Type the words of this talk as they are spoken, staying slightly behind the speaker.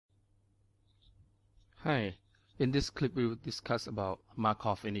Hi, in this clip we will discuss about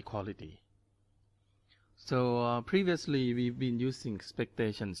Markov inequality. So previously we've been using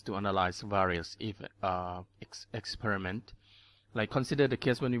expectations to analyze various experiment. Like consider the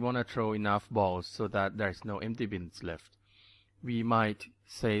case when we want to throw enough balls so that there's no empty bins left. We might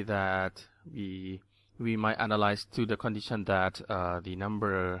say that we might analyze to the condition that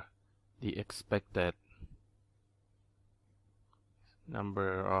the expected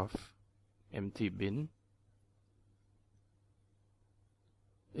number of empty bin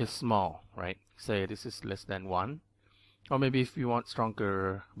is small, right? Say this is less than 1, or maybe if you want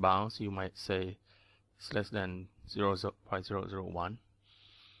stronger bounds, you might say it's less than 0.001.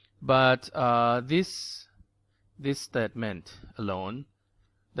 But this statement alone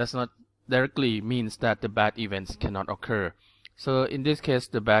does not directly means that the bad events cannot occur. So in this case,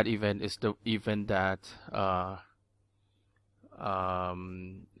 the bad event is the event that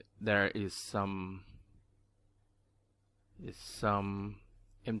there is some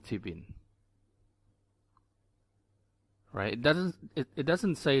empty bin, right? It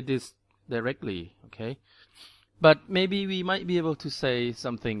doesn't say this directly, okay, but maybe we might be able to say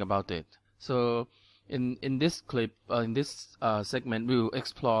something about it. So in this clip, in this segment, we will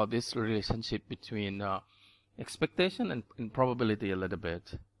explore this relationship between expectation and probability a little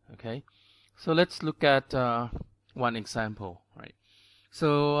bit. Okay, so let's look at one example, right?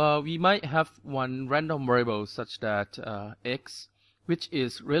 So we might have one random variable such that x, which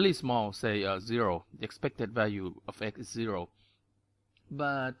is really small, say 0. The expected value of x is 0.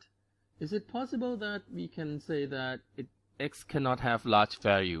 But is it possible that we can say that x cannot have large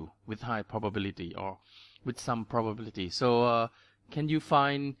value with high probability or with some probability? So can you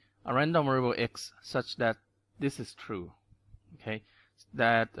find a random variable x such that this is true? Okay,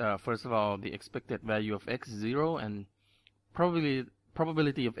 that first of all, the expected value of x is 0, and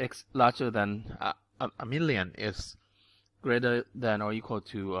probability of x larger than a million is greater than or equal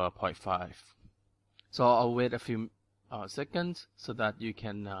to 0.5. So I'll wait a few seconds so that you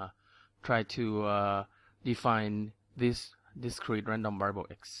can try to define this discrete random variable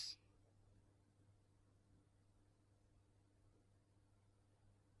x.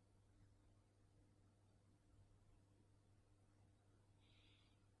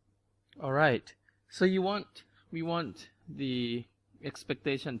 All right. So we want the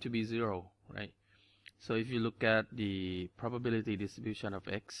expectation to be 0, right? So if you look at the probability distribution of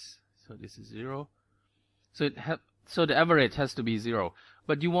x, so this is 0. So the average has to be 0.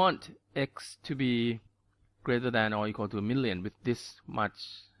 But you want x to be greater than or equal to a million with this much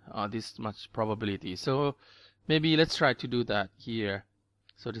probability. So maybe let's try to do that here.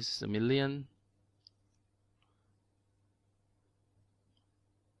 So this is a million.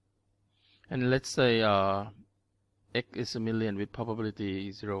 And let's say x is a million with probability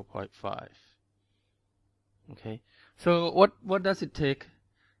 0.5. Okay, so what does it take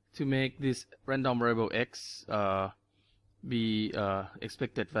to make this random variable x be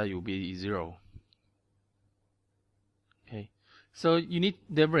expected value be 0? Okay, so you need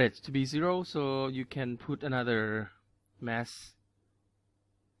the average to be 0, so you can put another mass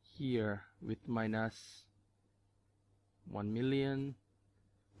here with minus 1 million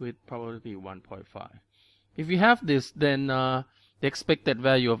with probability 1.5. If you have this, then the expected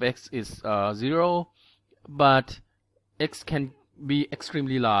value of x is 0, but x can be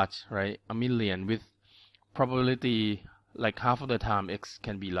extremely large, right? A million with probability like half of the time x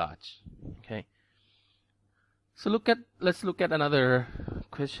can be large. Okay, so let's look at another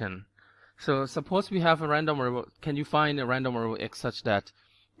question. So suppose we have a random variable. Can you find a random variable x such that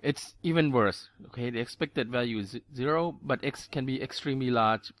it's even worse? Okay, the expected value is 0, but x can be extremely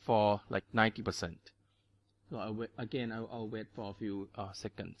large for like 90%. So I'll wait for a few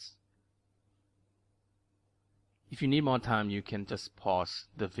seconds. If you need more time, you can just pause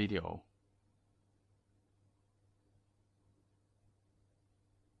the video.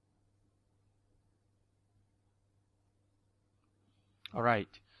 All right.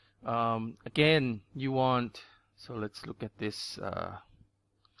 Again, you want, so let's look at this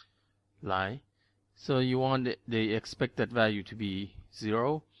line. So you want the expected value to be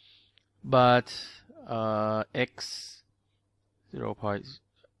 0, but x 0.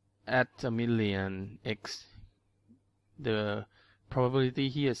 At a million, x, the probability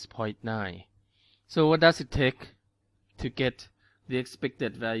here is 0.9. So what does it take to get the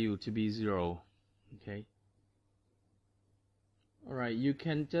expected value to be 0? Okay. All right, you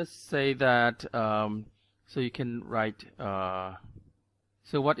can just say that, so you can write,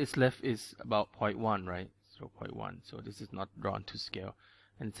 so what is left is about 0.1, right? 0.1. So this is not drawn to scale.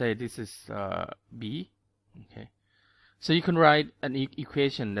 And say this is b. Okay. So you can write an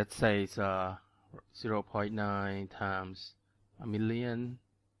equation that says 0.9 times a million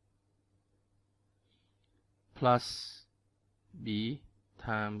plus b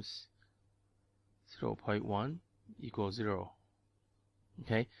times 0.1 equals 0.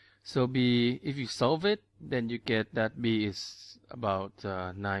 Okay, so b, if you solve it, then you get that b is about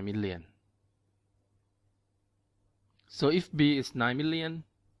 9 million. So if b is 9 million,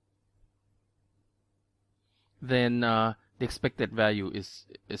 then the expected value is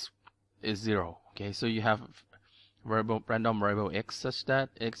 0. Okay, so you have random variable x such that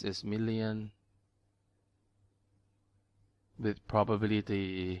x is million with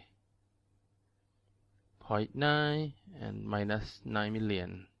probability 0.9 and minus 9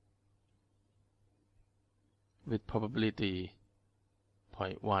 million with probability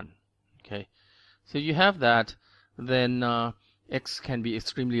 0.1. Okay, so you have that, then x can be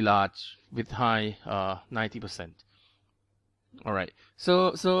extremely large with high 90%. All right,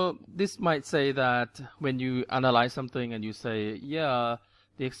 so this might say that when you analyze something and you say, yeah,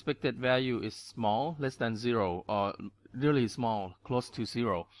 the expected value is small, less than 0, or really small, close to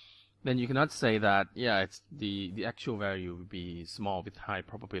 0, then you cannot say that, yeah, it's the actual value would be small with high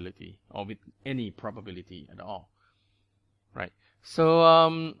probability or with any probability at all. Right,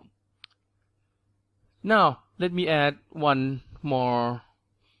 so now let me add one more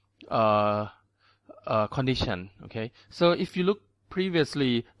condition. Okay, so if you look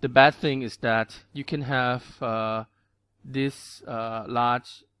previously, the bad thing is that you can have this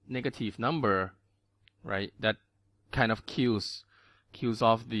large negative number, right, that kind of kills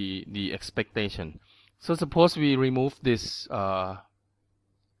off the expectation. So suppose we remove this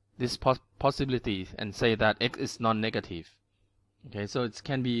possibility and say that x is non-negative. Okay, so it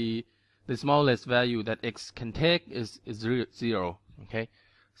can be the smallest value that x can take is 0. Okay,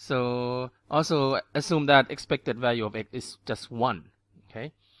 so also assume that expected value of x is just 1.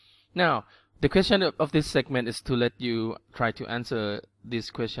 Okay, now the question of this segment is to let you try to answer this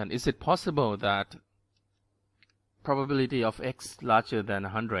question: is it possible that probability of x larger than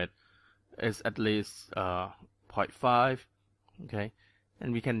 100 is at least 0.5? Okay,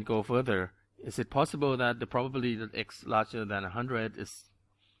 and we can go further. Is it possible that the probability that x larger than 100 is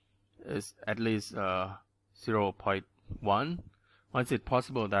at least 0.1? Or is it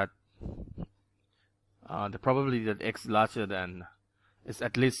possible that the probability that x larger than is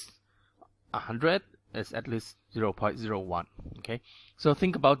at least 100 is at least 0.01? Okay, so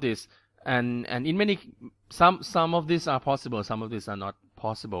think about this, and in many some of these are possible, some of these are not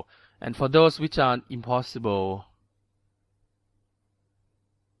possible, and for those which are impossible,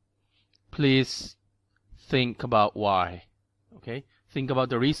 please think about why. Okay, think about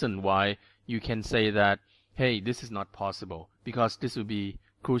the reason why you can say that, hey, this is not possible, because this will be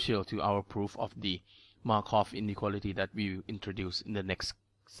crucial to our proof of the Markov inequality that we will introduce in the next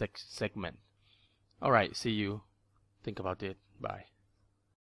segment. All right, see you. Think about it. Bye.